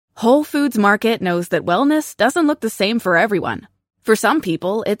Whole Foods Market knows that wellness doesn't look the same for everyone. For some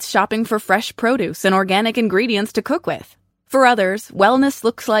people, it's shopping for fresh produce and organic ingredients to cook with. For others, wellness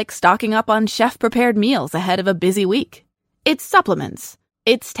looks like stocking up on chef-prepared meals ahead of a busy week. It's supplements.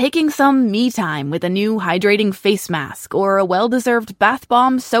 It's taking some me time with a new hydrating face mask or a well-deserved bath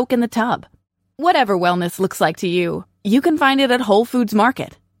bomb soak in the tub. Whatever wellness looks like to you, you can find it at Whole Foods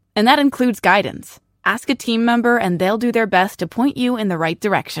Market. And that includes guidance. Ask a team member and they'll do their best to point you in the right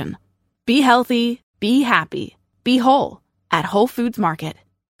direction. Be healthy, be happy, be whole at Whole Foods Market.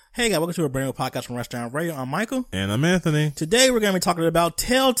 Hey guys, welcome to a brand new podcast from Restaurant Radio. I'm Michael. And I'm Anthony. Today we're going to be talking about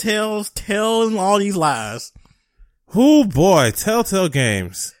Telltale's telling all these lies. Oh boy, Telltale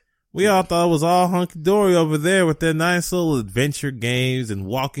Games. We all thought it was all hunky-dory over there with their nice little adventure games and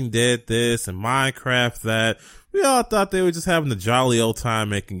Walking Dead this and Minecraft that. We all thought they were just having a jolly old time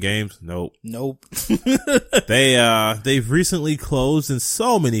making games. Nope. They've recently closed and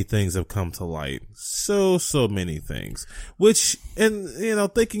so many things have come to light. So many things. Which, and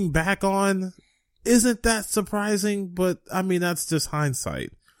thinking back on, isn't that surprising? But I mean, that's just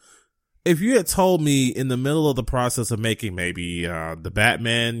hindsight. If you had told me in the middle of the process of making maybe the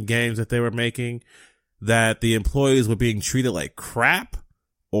Batman games that they were making that the employees were being treated like crap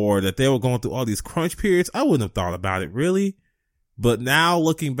or that they were going through all these crunch periods, I wouldn't have thought about it really. But now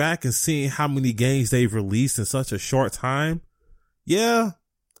looking back and seeing how many games they've released in such a short time, yeah,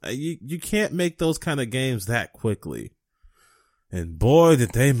 you can't make those kind of games that quickly. And boy,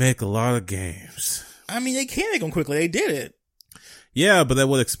 did they make a lot of games. I mean, they can make them quickly. They did it. Yeah, but at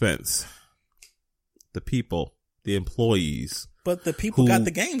what expense? The people, the employees. But the people got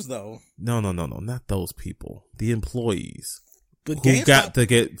the games, though. No, not those people. The employees. But who got to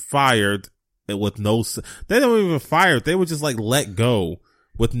get fired with no... They don't even fired. They were just like let go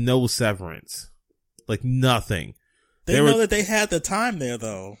with no severance. Like nothing. They know that they had the time there,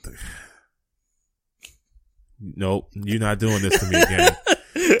 though. Nope, you're not doing this to me again.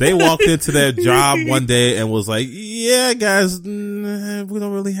 They walked into their job one day and was like, yeah, guys, we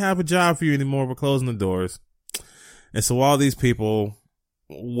don't really have a job for you anymore. We're closing the doors. And so all these people,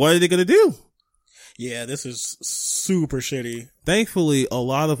 what are they going to do? Yeah, this is super shitty. Thankfully, a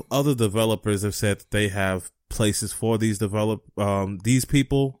lot of other developers have said that they have places for these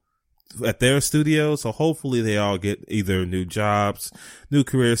people at their studios. So hopefully they all get either new jobs, new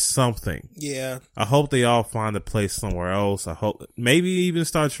careers, something. Yeah. I hope they all find a place somewhere else. I hope maybe even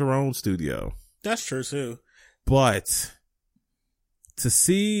start your own studio. That's true too. But to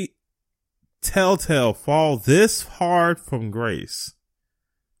see Telltale fall this hard from grace.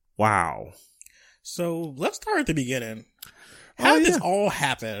 Wow. So let's start at the beginning. How did this all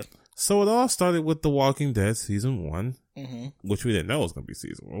happen? So it all started with The Walking Dead season 1, which we didn't know was going to be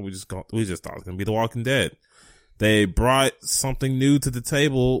season 1. We just thought it was going to be The Walking Dead. They brought something new to the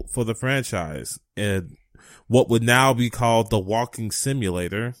table for the franchise, and what would now be called The Walking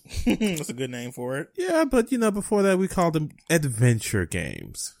Simulator. That's a good name for it. Yeah, but before that we called them adventure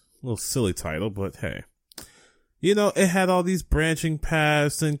games. A little silly title, but hey. It had all these branching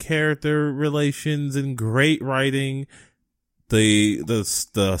paths and character relations and great writing. The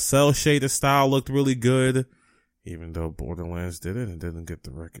cell shaded style looked really good, even though Borderlands did it and didn't get the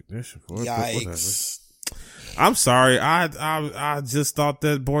recognition for it. Yikes. But whatever. I'm sorry. I just thought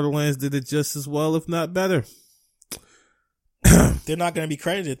that Borderlands did it just as well, if not better. They're not going to be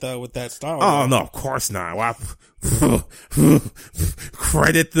credited though with that style. Oh no, of course not. Why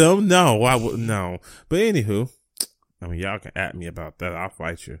credit them? No, why would no? But anywho. I mean, y'all can at me about that. I'll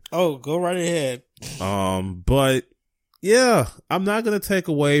fight you. Oh, go right ahead. But yeah, I'm not going to take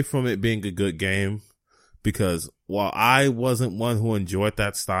away from it being a good game because while I wasn't one who enjoyed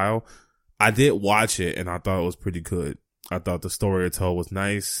that style, I did watch it and I thought it was pretty good. I thought the story it told was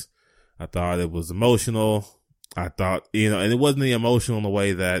nice. I thought it was emotional. I thought, and it wasn't emotional in the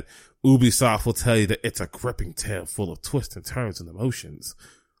way that Ubisoft will tell you that it's a gripping tale full of twists and turns and emotions.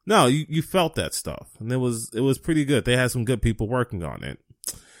 No, you felt that stuff and it was pretty good. They had some good people working on it.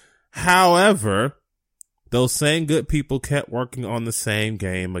 However, those same good people kept working on the same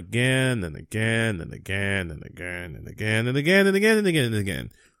game again and again and again and again and again and again and again and again and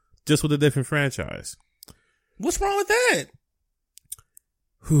again, just with a different franchise. What's wrong with that?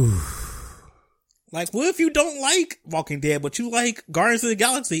 Like, what if you don't like Walking Dead, but you like Guardians of the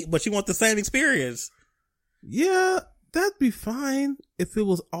Galaxy, but you want the same experience? Yeah. That'd be fine if it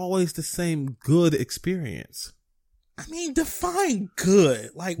was always the same good experience. I mean, define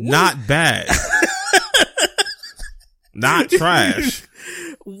good. Like, what? Not bad. Not trash.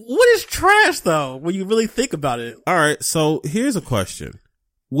 What is trash though, when you really think about it? All right. So here's a question.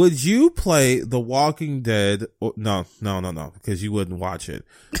 Would you play The Walking Dead? No, because you wouldn't watch it.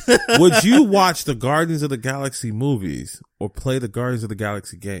 Would you watch the Guardians of the Galaxy movies or play the Guardians of the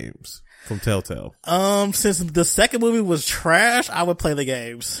Galaxy games from Telltale? Since the second movie was trash, I would play the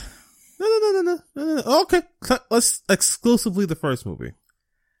games. No. Okay, let's exclusively the first movie.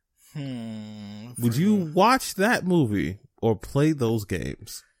 Would you watch that movie or play those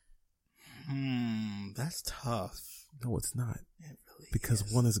games? That's tough. No, it's not. It really Because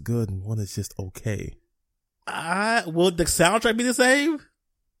is. one is good and one is just okay. Will the soundtrack be the same?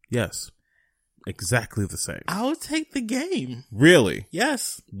 Yes. Exactly the same. I would take the game. Really?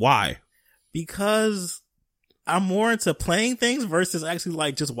 Yes. Why? Because I'm more into playing things versus actually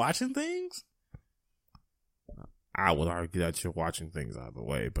like just watching things. I would argue that you're watching things either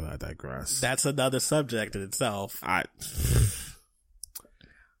way, but I digress. That's another subject in itself.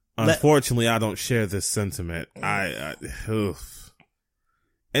 Unfortunately, I don't share this sentiment. Oof.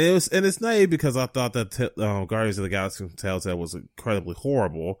 And it's naive because I thought that Guardians of the Galaxy from Telltale was incredibly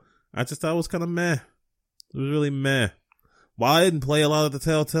horrible. I just thought it was kind of meh. It was really meh. While I didn't play a lot of the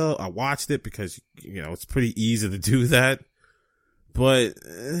Telltale, I watched it because, it's pretty easy to do that. But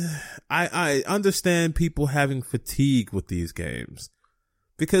I understand people having fatigue with these games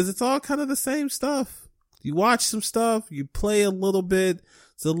because it's all kind of the same stuff. You watch some stuff, you play a little bit,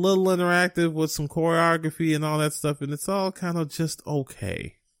 it's a little interactive with some choreography and all that stuff, and it's all kind of just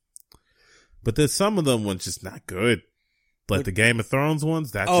okay. But there's some of them ones just not good. Like the Game of Thrones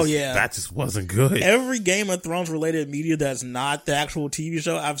ones, that just wasn't good. Every Game of Thrones related media that's not the actual TV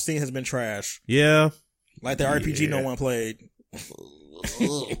show I've seen has been trash. Yeah. Like the RPG no one played.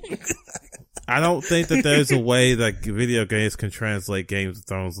 I don't think that there's a way that video games can translate Games of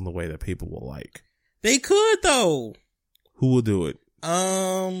Thrones in the way that people will like. They could though. Who will do it?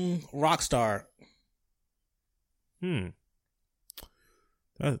 Rockstar.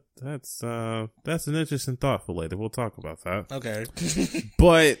 That's an interesting thought for later. We'll talk about that. Okay.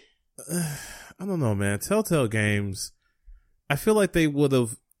 But I don't know, man. Telltale games, I feel like they would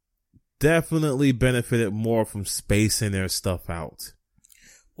have definitely benefited more from spacing their stuff out.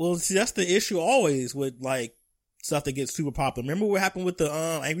 Well, see, that's the issue always with like stuff that gets super popular. Remember what happened with the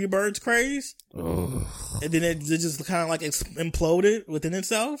Angry Birds craze? Ugh. And then it just kind of like imploded within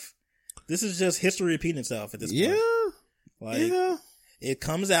itself. This is just history repeating itself at this point. Yeah. It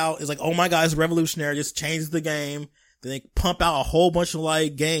comes out, it's like, oh my god, it's revolutionary, just changes the game. Then they pump out a whole bunch of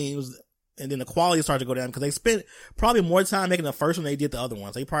like games, and then the quality starts to go down because they spent probably more time making the first one than they did the other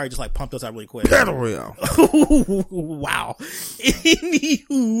ones. They probably just like pumped those out really quick. Battle Royale. Wow.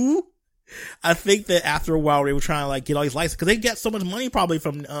 Anywho, I think that after a while they were trying to like get all these licenses because they get so much money probably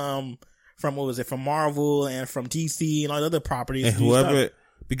from what was it, from Marvel and from DC and all the other properties. And whoever,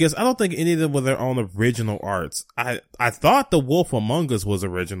 because I don't think any of them were their own original arts. I thought The Wolf Among Us was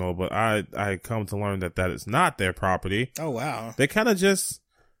original, but I come to learn that is not their property. Oh wow. They kind of just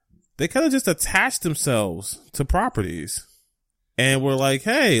attached themselves to properties. And we're like,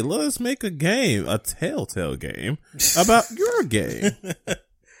 hey, let us make a game, a Telltale game about your game.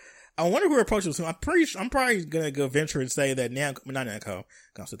 I wonder who approached this. I'm probably gonna go venture and say that not Namco.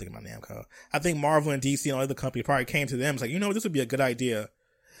 I'm still thinking about Namco. I think Marvel and DC and all other companies probably came to them. It's like, this would be a good idea.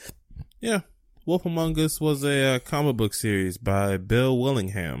 Yeah. Wolf Among Us was a comic book series by Bill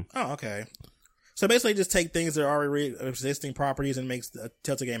Willingham. Oh, okay. So basically just take things that are already existing properties and makes a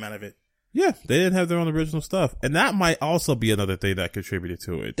Telltale game out of it. Yeah, they didn't have their own original stuff. And that might also be another thing that contributed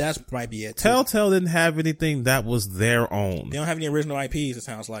to it. That might be it, too. Telltale didn't have anything that was their own. They don't have any original IPs, it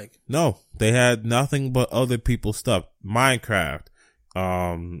sounds like. No, they had nothing but other people's stuff. Minecraft,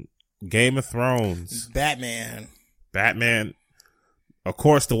 Game of Thrones. Batman. Of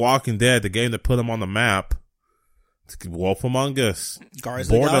course, The Walking Dead, the game that put them on the map. Wolf Among Us.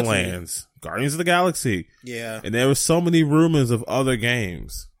 Borderlands. Guardians of the Galaxy. Yeah. And there were so many rumors of other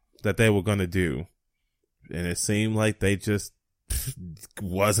games that they were going to do. And it seemed like they just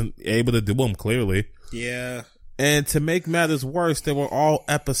wasn't able to do them, clearly. Yeah. And to make matters worse, they were all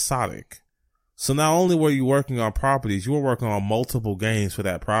episodic. So not only were you working on properties, you were working on multiple games for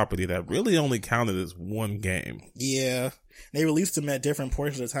that property that really only counted as one game. Yeah. They released them at different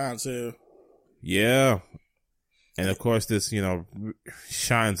portions of time, too. Yeah. And of course, this,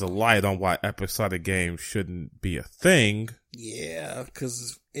 shines a light on why episodic games shouldn't be a thing. Yeah,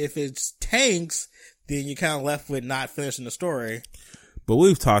 because if it's tanks, then you're kind of left with not finishing the story. But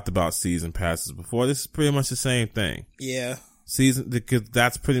we've talked about season passes before. This is pretty much the same thing. Yeah. Because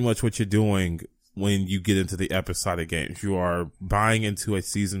that's pretty much what you're doing when you get into the episodic games. You are buying into a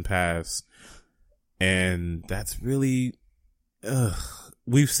season pass, and that's really,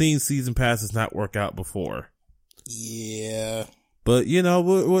 we've seen season passes not work out before. Yeah. But, you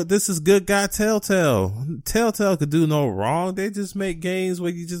know, this is good guy Telltale. Telltale could do no wrong. They just make games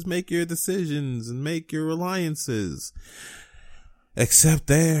where you just make your decisions and make your alliances. Except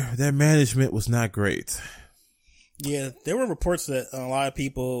their management was not great. Yeah, there were reports that a lot of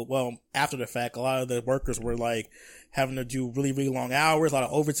people, well, after the fact, a lot of the workers were like having to do really, really long hours, a lot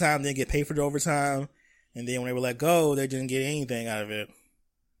of overtime, didn't get paid for the overtime. And then when they were let go, they didn't get anything out of it.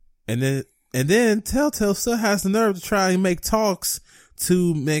 And then Telltale still has the nerve to try and make talks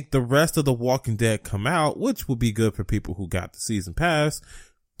to make the rest of The Walking Dead come out, which would be good for people who got the season pass,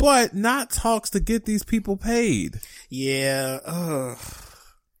 but not talks to get these people paid. Yeah,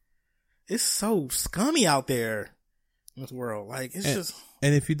 it's so scummy out there in this world. Like, it's just...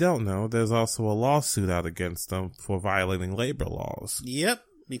 And if you don't know, there's also a lawsuit out against them for violating labor laws. Yep,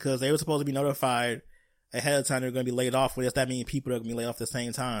 because they were supposed to be notified ahead of time they're going to be laid off. But that means people are going to be laid off at the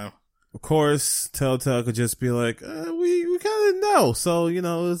same time. Of course, Telltale could just be like, we kind of know. So, you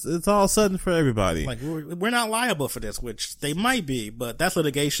know, it's all sudden for everybody. Like, we're not liable for this, which they might be, but that's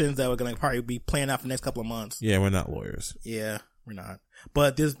litigations that we're going to probably be playing out for the next couple of months. Yeah, we're not lawyers. Yeah, we're not.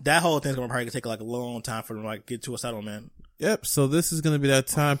 But that whole thing's going to probably take like a long time for them to like get to a settlement. Yep, so this is going to be that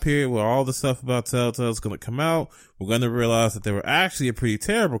time period where all the stuff about Telltale is going to come out. We're going to realize that they were actually a pretty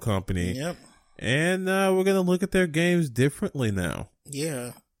terrible company. Yep. And we're going to look at their games differently now.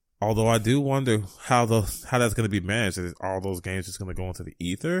 Yeah. Although I do wonder how that's going to be managed. Is all those games just going to go into the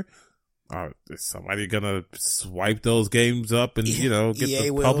ether? Is somebody going to swipe those games up and, you know, get EA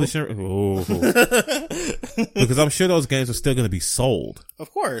the publisher? Oh. Because I'm sure those games are still going to be sold.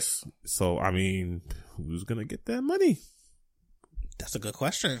 Of course. So, I mean, who's going to get that money? That's a good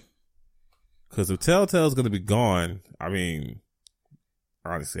question. Because if Telltale's going to be gone, I mean,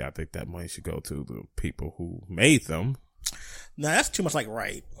 honestly, I think that money should go to the people who made them. No, that's too much like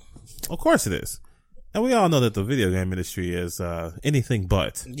right. Of course it is. And we all know that the video game industry is anything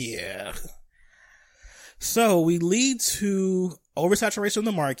but. Yeah. So we lead to oversaturation of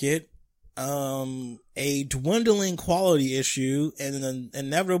the market, a dwindling quality issue, and an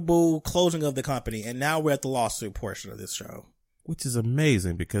inevitable closing of the company. And now we're at the lawsuit portion of this show. Which is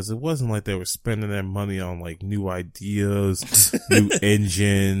amazing because it wasn't like they were spending their money on like new ideas, new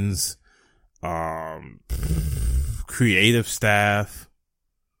engines, creative staff.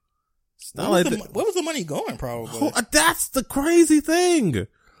 Where was the money going, probably? Oh, that's the crazy thing.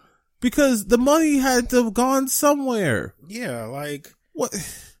 Because the money had to have gone somewhere. Yeah, like... What?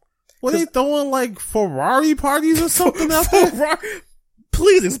 Were they throwing like Ferrari parties or something out there?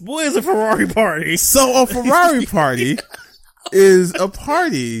 Please explain a Ferrari party. So a Ferrari party is a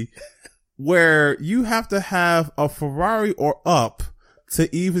party where you have to have a Ferrari or up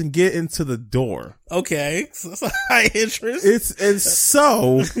to even get into the door. Okay, so that's a high interest.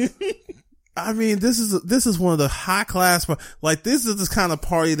 So I mean, this is one of the high class, like this is the kind of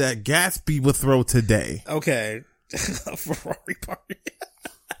party that Gatsby would throw today. Okay, a Ferrari party.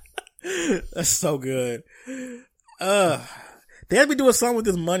 That's so good. They had to be doing something with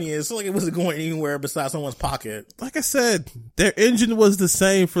this money. It's like it wasn't going anywhere besides someone's pocket. Like I said, their engine was the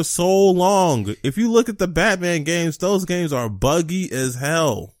same for so long. If you look at the Batman games, those games are buggy as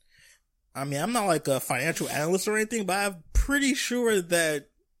hell. I mean, I'm not like a financial analyst or anything, but I'm pretty sure that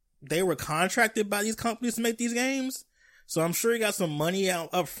they were contracted by these companies to make these games. So I'm sure you got some money out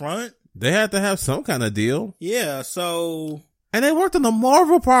up front. They had to have some kind of deal. Yeah, so... And they worked on the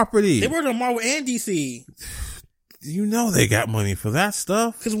Marvel property. They worked on Marvel and DC. You know they got money for that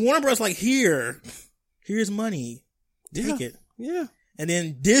stuff. Because Warner Bros. Like, here's money. Take it. Yeah. And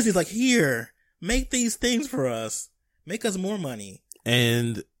then Disney's like, here, make these things for us. Make us more money.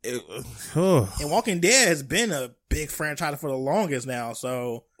 And and Walking Dead has been a big franchise for the longest now,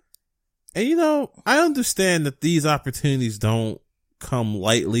 so. And you know, I understand that these opportunities don't come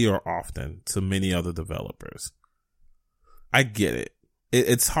lightly or often to many other developers. I get it.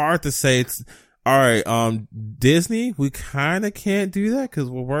 It's hard to say it's, all right, Disney, we kind of can't do that because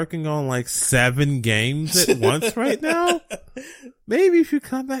we're working on like 7 games at once right now. Maybe if you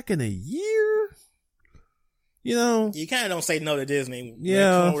come back in a year, you know. You kind of don't say no to Disney.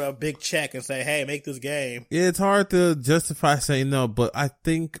 Yeah. Come with a big check and say, hey, make this game. Yeah, it's hard to justify saying no, but I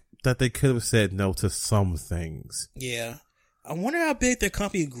think that they could have said no to some things. Yeah. I wonder how big their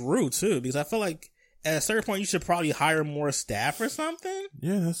company grew too, because I feel like at a certain point you should probably hire more staff or something.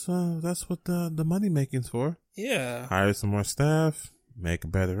 Yeah, that's what the money making's for. Yeah. Hire some more staff, make a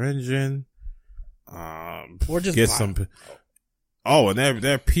better engine, or just get some. Oh, and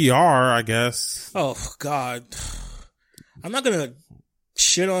their PR, I guess. Oh God, I'm not gonna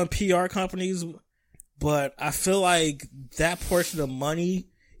shit on PR companies, but I feel like that portion of money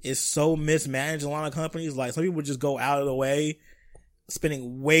is so mismanaged in a lot of companies. Like some people just go out of the way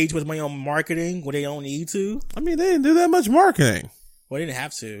spending way too much money on marketing when they don't need to. I mean, they didn't do that much marketing. Well, they didn't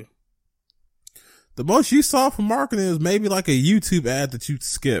have to. The most you saw from marketing is maybe like a YouTube ad that you'd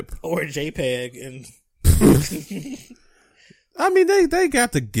skip. Or a JPEG. And I mean, they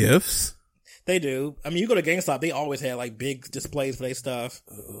got the gifts. They do. I mean, you go to GameStop, they always had like big displays for their stuff.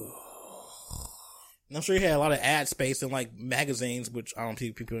 And I'm sure you had a lot of ad space in like magazines, which I don't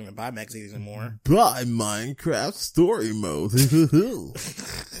think people don't even buy magazines anymore. Buy Minecraft Story Mode.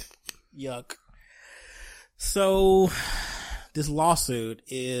 Yuck. So, this lawsuit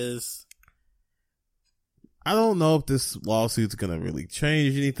is... I don't know if this lawsuit's going to really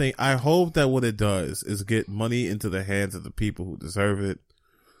change anything. I hope that what it does is get money into the hands of the people who deserve it.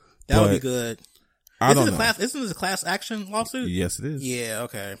 That would be good. I don't know. Isn't this a class action lawsuit? Yes, it is. Yeah,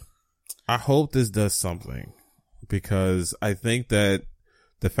 okay. I hope this does something, because I think that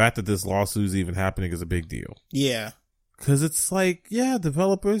the fact that this lawsuit is even happening is a big deal. Yeah. Because it's like, yeah,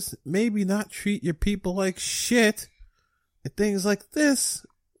 developers, maybe not treat your people like shit, and things like this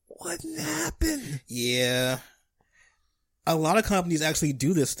wouldn't happen. Yeah. A lot of companies actually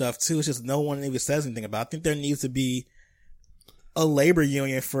do this stuff too. It's just no one even says anything about it. I think there needs to be a labor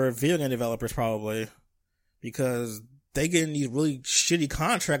union for video game developers probably, because they get in these really shitty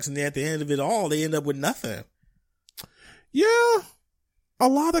contracts and then at the end of it all, they end up with nothing. Yeah. A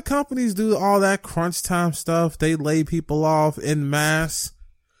lot of companies do all that crunch time stuff. They lay people off en masse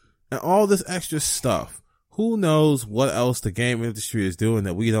and all this extra stuff. Who knows what else the game industry is doing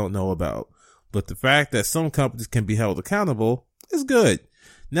that we don't know about. But the fact that some companies can be held accountable is good.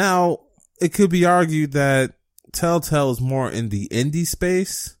 Now, it could be argued that Telltale is more in the indie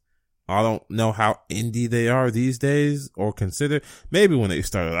space. I don't know how indie they are these days or considered. Maybe when they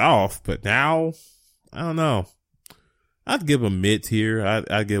started off, but now, I don't know. I'd give them mid-tier.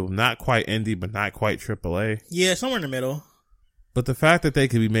 I'd give them not quite indie, but not quite AAA. Yeah, somewhere in the middle. But the fact that they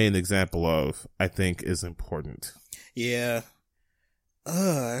could be made an example of, I think, is important. Yeah.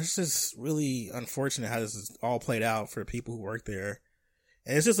 It's just really unfortunate how this is all played out for people who work there.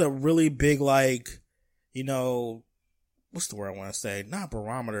 And it's just a really big, like, you know, what's the word I want to say? Not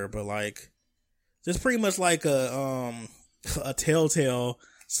barometer, but like, just pretty much like a telltale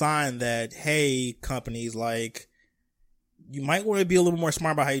sign that, hey, companies, like, you might want to be a little more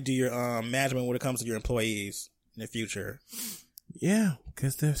smart about how you do your management when it comes to your employees in the future. Yeah,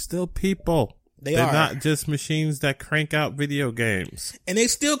 because they're still people. They're not just machines that crank out video games. And they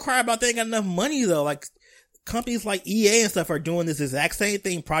still cry about they ain't got enough money, though. Like, companies like EA and stuff are doing this exact same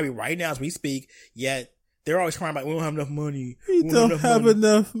thing probably right now as we speak, yet they're always crying about, we don't have enough money. We don't have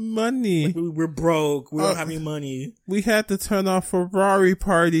enough money. Like, we're broke. We don't have any money. We had to turn our Ferrari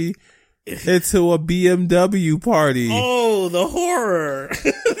party into a BMW party. Oh, the horror.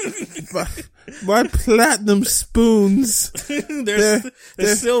 My platinum spoons. they're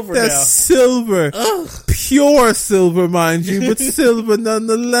silver they're now. Silver. Ugh. Pure silver, mind you, but silver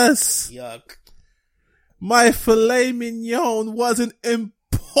nonetheless. Yuck. My filet mignon wasn't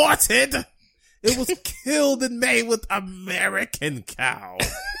imported. It was killed and made with American cow.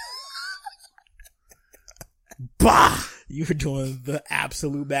 Bah! You're doing the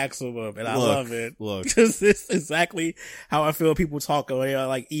absolute maximum, and I love it. Look. Because this is exactly how I feel people talk when they're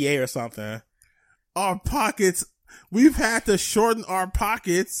like EA or something. Our pockets, we've had to shorten our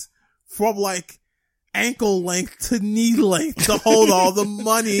pockets from like ankle length to knee length to hold all the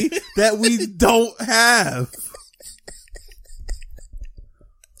money that we don't have.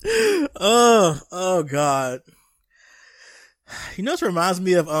 Oh God. You know what reminds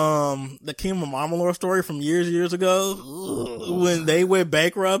me of the Kingdom of Amalur story from years ago? When they went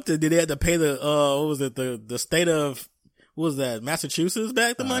bankrupt and they had to pay the what was it, the state of, what was that, Massachusetts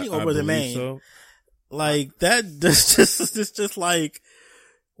back the money, or was it Maine? So. Like that just like,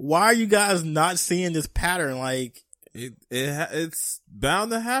 why are you guys not seeing this pattern? Like it's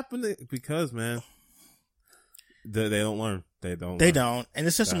bound to happen because, man, they don't learn. They don't. And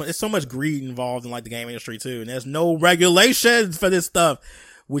it's just it's so much greed involved in like the game industry too. And there's no regulations for this stuff,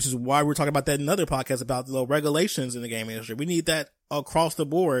 which is why we're talking about that in another podcast about the regulations in the game industry. We need that across the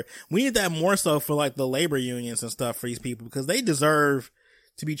board. We need that more so for like the labor unions and stuff for these people, because they deserve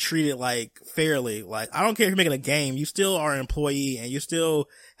to be treated like fairly. Like, I don't care if you're making a game, you still are an employee and you still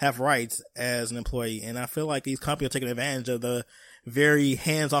have rights as an employee. And I feel like these companies are taking advantage of the very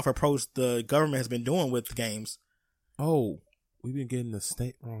hands-off approach the government has been doing with the games. Oh, we've been getting the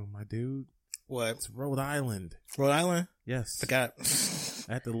state wrong, my dude. What? It's Rhode Island. Rhode Island? Yes. Forgot.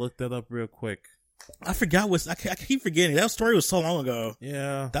 I had to look that up real quick. I forgot I keep forgetting. That story was so long ago.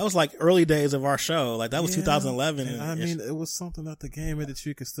 Yeah. That was like early days of our show. Like that was 2011. And I mean, it was something that the game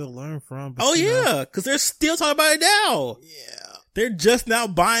industry could still learn from. But, oh yeah. Cause they're still talking about it now. Yeah. They're just now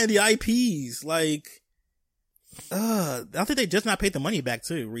buying the IPs. Like, I think they just not paid the money back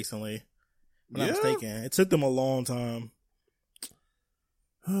too recently. If I'm not mistaken. It took them a long time.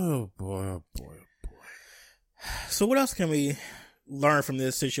 Oh boy, oh boy, oh boy. So what else can we learn from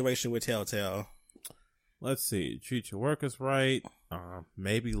this situation with Telltale? Let's see. Treat your workers right.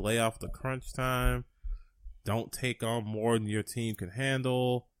 Maybe lay off the crunch time. Don't take on more than your team can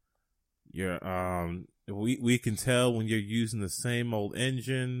handle. We can tell when you're using the same old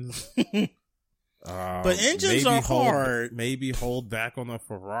engines. But engines are hard. Maybe hold back on the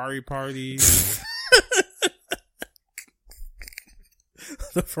Ferrari party.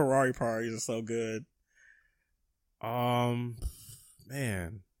 The Ferrari parties are so good. Man,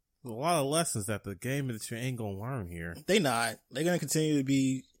 there's a lot of lessons that the game industry ain't gonna learn here. They not. They're gonna continue to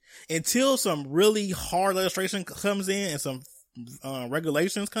be until some really hard legislation comes in and some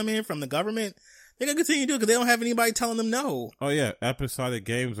regulations come in from the government. They're gonna continue to do it because they don't have anybody telling them no. Oh yeah, episodic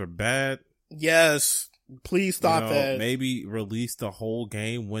games are bad. Yes, please stop that. Maybe release the whole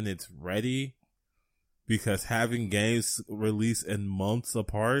game when it's ready, because having games released in months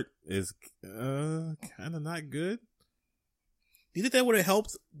apart is kind of not good. Do you think that would have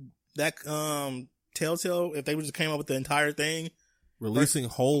helped that Telltale if they just came up with the entire thing? Releasing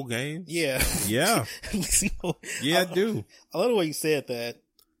whole games? Yeah. Yeah. Yeah, I do. I love the way you said that.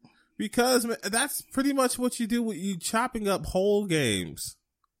 Because that's pretty much what you do with you chopping up whole games.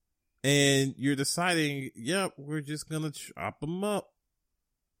 And you're deciding, yep, we're just going to chop them up.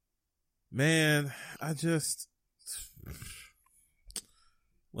 Man,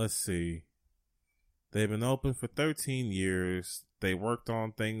 let's see. They've been open for 13 years. They worked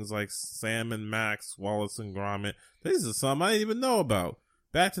on things like Sam and Max, Wallace and Gromit. This is something I didn't even know about.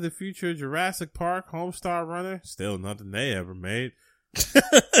 Back to the Future, Jurassic Park, Homestar Runner. Still nothing they ever made.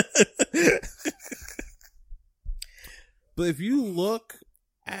 But if you look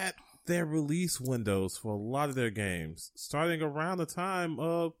at their release windows for a lot of their games, starting around the time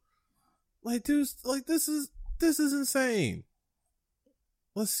of, like, dudes, like, this is insane.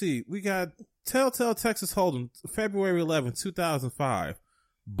 Let's see. We got Telltale Texas Hold'em, February 11th, 2005.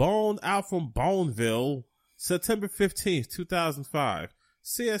 Bone out from Boneville, September 15th, 2005.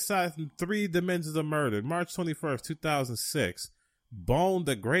 CSI from 3 Dimensions of Murder, March 21st, 2006. Bone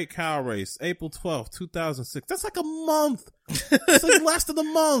the Great Cow Race, April 12th, 2006. That's like a month. It's like less than a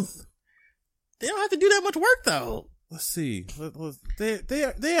month. They don't have to do that much work though. Let's see.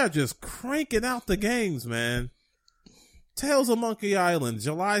 They are just cranking out the games, man. Tales of Monkey Island,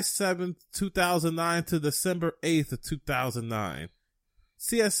 July 7th, 2009 to December 8th of 2009.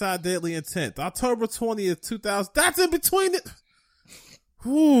 CSI Deadly Intent, October 20th, 2000. That's in between it.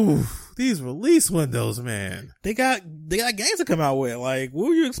 Whew, these release windows, man. They got games to come out with. Like, what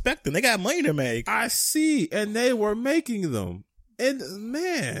were you expecting? They got money to make. I see, and they were making them. And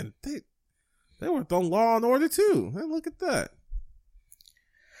man, they worked on Law and Order too. And look at that.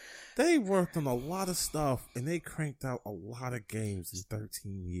 They worked on a lot of stuff, and they cranked out a lot of games in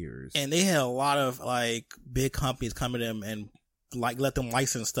 13 years. And they had a lot of, like, big companies come to them and, like, let them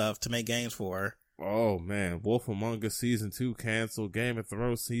license stuff to make games for. Oh, man. Wolf Among Us Season 2 canceled. Game of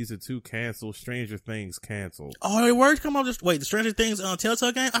Thrones Season 2 canceled. Stranger Things canceled. Oh, they were come on. Wait, the Stranger Things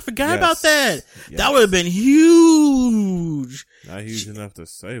Telltale game? I forgot about that. Yes. That would have been huge. Not huge enough to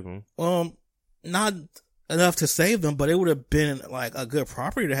save them. Not enough to save them, but it would have been like a good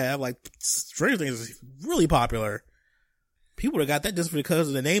property to have. Like, Stranger Things is really popular. People would have got that just because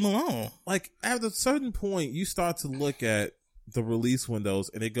of the name alone. Like, at a certain point, you start to look at the release windows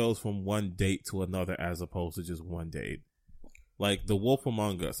and it goes from one date to another as opposed to just one date. Like The Wolf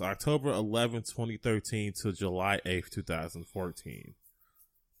Among Us, October 11th, 2013 to July 8th, 2014.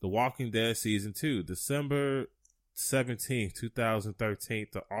 The Walking Dead Season 2, December 17th, 2013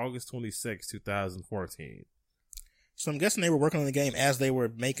 to August 26th, 2014. So I'm guessing they were working on the game as they were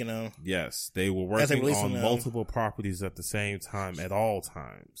making them. Yes, they were working on multiple properties at the same time at all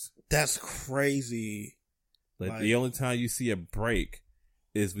times. That's crazy. Like, the only time you see a break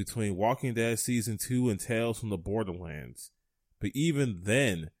is between Walking Dead Season 2 and Tales from the Borderlands. But even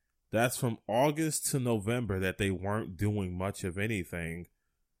then, that's from August to November that they weren't doing much of anything.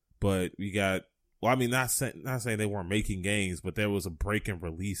 But we got, well, I mean, not saying they weren't making games, but there was a break in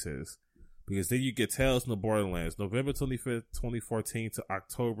releases. Because then you get Tales from the Borderlands, November 25th, 2014 to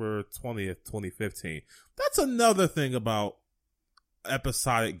October 20th, 2015. That's another thing about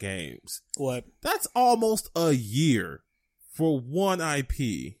episodic games. What? That's almost a year for one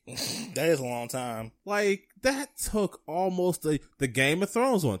IP. That is a long time. Like, that took almost the Game of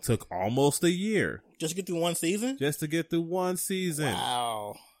Thrones one took almost a year. Just to get through one season? Just to get through one season.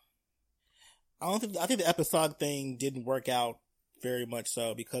 Wow. I think the episodic thing didn't work out very much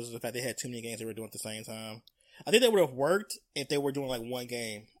so, because of the fact they had too many games they were doing at the same time. I think that would have worked if they were doing like one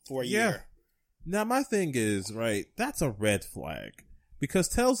game for a year. Now, my thing is, right, that's a red flag. Because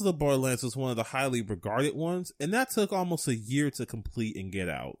Tales of the Borderlands was one of the highly regarded ones, and that took almost a year to complete and get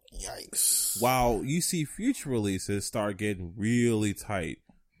out. Yikes. While you see future releases start getting really tight.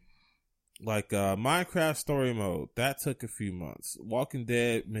 Like Minecraft Story Mode, that took a few months. Walking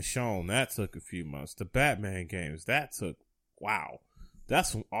Dead Michonne, that took a few months. The Batman games, that took, wow.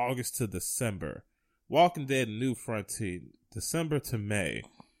 That's from August to December. Walking Dead New Frontier, December to May.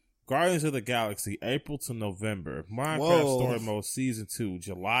 Guardians of the Galaxy, April to November. Minecraft Story Mode Season 2,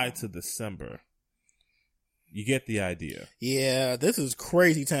 July to December. You get the idea. Yeah, this is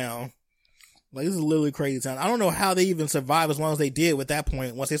crazy town. Like, this is literally crazy town. I don't know how they even survived as long as they did with that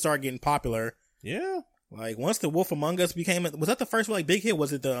point, once they started getting popular. Yeah. Like, once The Wolf Among Us became, was that the first like big hit?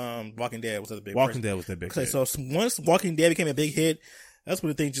 Was it the Walking Dead? Was that the big Walking Dead was the big hit. So once Walking Dead became a big hit, that's when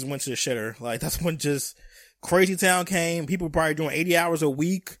the thing just went to the shitter. Like, that's when just crazy town came. People were probably doing 80 hours a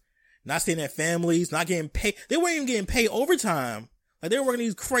week. Not staying at families, not getting paid. They weren't even getting paid overtime. Like, they were working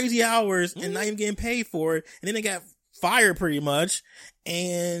these crazy hours and not even getting paid for it. And then they got fired pretty much.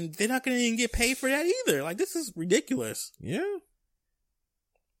 And they're not going to even get paid for that either. Like, this is ridiculous. Yeah.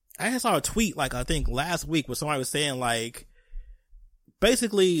 I saw a tweet, like, I think last week where somebody was saying, like,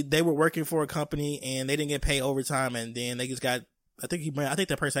 basically they were working for a company and they didn't get paid overtime. And then they just got, I think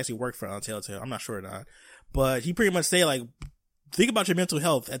that person actually worked for Telltale. I'm not sure or not. But he pretty much said, like, think about your mental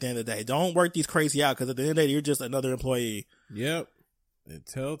health at the end of the day. Don't work these crazy out, because at the end of the day, you're just another employee. Yep. And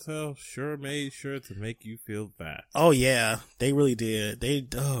Telltale sure made sure to make you feel that. Oh yeah, they really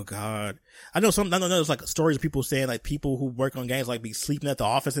did. Oh god. I know there's like stories of people saying like people who work on games like be sleeping at the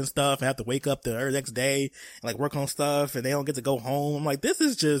office and stuff and have to wake up the next day and like work on stuff and they don't get to go home. I'm like, this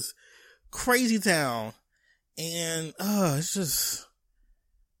is just crazy town. And, it's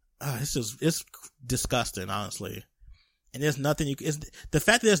disgusting, honestly. And there's nothing the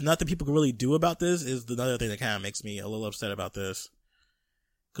fact that there's nothing people can really do about this is another thing that kind of makes me a little upset about this.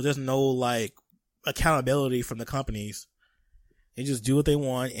 Cause there's no like accountability from the companies. They just do what they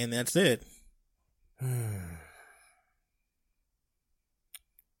want and that's it. And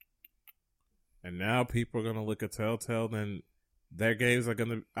now people are going to look at Telltale and their games are going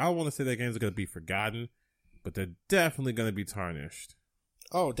to, I don't want to say their games are going to be forgotten, but they're definitely going to be tarnished.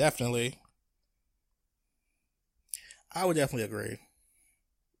 Oh, definitely. I would definitely agree.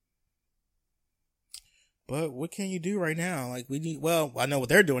 But what can you do right now? Like, I know what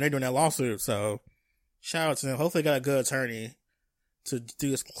they're doing. They're doing that lawsuit. So shout out to them. Hopefully they got a good attorney to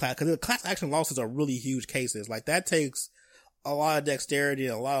do this class. Cause the class action lawsuits are really huge cases. Like, that takes a lot of dexterity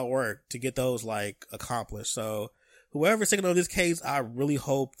and a lot of work to get those like accomplished. So whoever's taking on this case, I really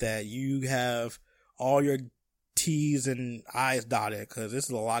hope that you have all your T's and I's dotted, cause this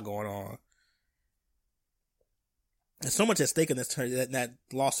is a lot going on. There's so much at stake in that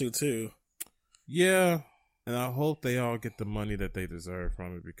lawsuit too. Yeah, and I hope they all get the money that they deserve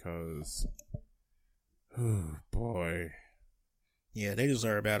from it because, oh boy, yeah, they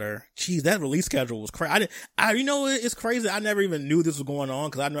deserve better. Jeez, that release schedule was crazy. It's crazy. I never even knew this was going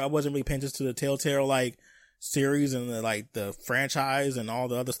on because I wasn't really paying attention to the Telltale like series and the franchise and all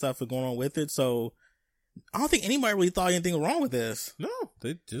the other stuff that's going on with it. So I don't think anybody really thought anything wrong with this. No,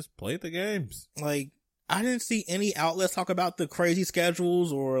 they just played the games. Like, I didn't see any outlets talk about the crazy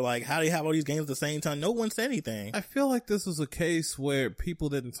schedules or like how they have all these games at the same time. No one said anything. I feel like this was a case where people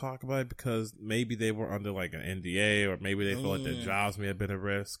didn't talk about it because maybe they were under like an NDA or maybe they felt like their jobs may have been at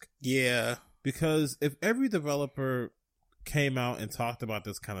risk. Yeah. Because if every developer came out and talked about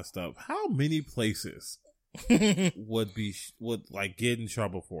this kind of stuff, how many places would like get in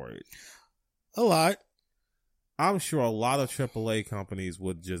trouble for it? A lot. I'm sure a lot of AAA companies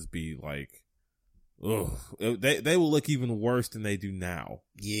would just be like, ugh, they will look even worse than they do now.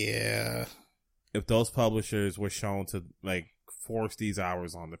 Yeah. If those publishers were shown to like force these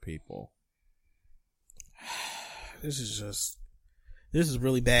hours on the people. This is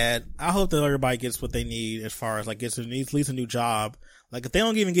really bad. I hope that everybody gets what they need as far as like gets at least a new job. Like, if they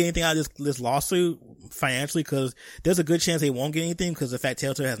don't even get anything out of this lawsuit financially, cause there's a good chance they won't get anything because the fact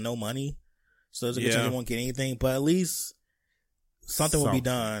Telltale has no money. So there's a good chance they won't get anything, but at least something will be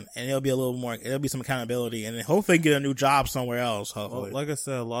done and it'll be some accountability and then hopefully get a new job somewhere else. Hopefully. Well, like I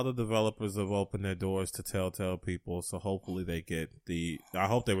said, a lot of developers have opened their doors to Telltale people, so hopefully they get I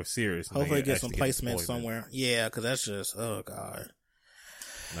hope they were serious. Hopefully get some placement somewhere. Yeah, cause that's just, oh god.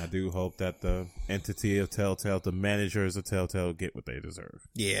 And I do hope that the entity of Telltale, the managers of Telltale, get what they deserve.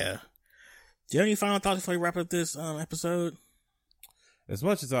 Yeah. Do you have any final thoughts before we wrap up this episode? As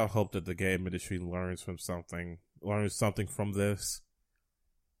much as I hope that the game industry learns from something, learn something from this.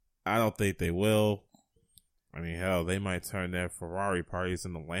 I don't think they will. I mean, hell, they might turn their Ferrari parties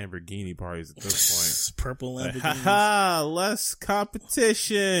into Lamborghini parties at this point. Purple Lamborghini. Ha less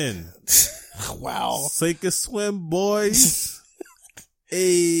competition. Wow. Sink or swim, boys.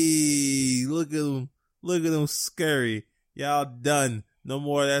 Hey, look at them. Look at them scary. Y'all done. No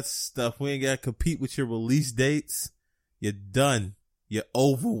more of that stuff. We ain't got to compete with your release dates. You're done. You're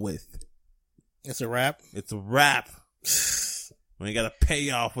over with. It's a wrap? It's a wrap. We ain't got to pay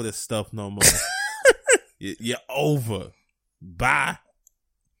y'all for this stuff no more. You're over. Bye.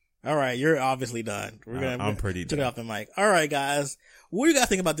 All right, you're obviously done. I'm pretty done. Get off the mic. All right, guys. What do you guys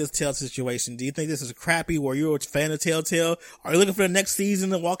think about this Telltale situation? Do you think this is crappy or you're a fan of Telltale? Are you looking for the next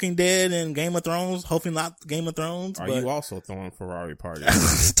season of Walking Dead and Game of Thrones? Hopefully not Game of Thrones. Are you also throwing Ferrari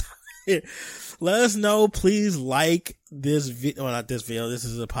parties? Let us know. Please like this video. Well, not this video. This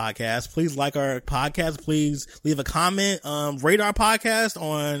is a podcast. Please like our podcast. Please leave a comment. Rate our podcast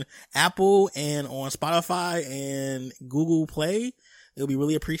on Apple and on Spotify and Google Play. It'll be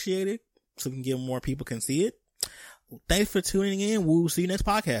really appreciated so we can get more people can see it. Thanks for tuning in. We'll see you next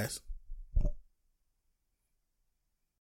podcast.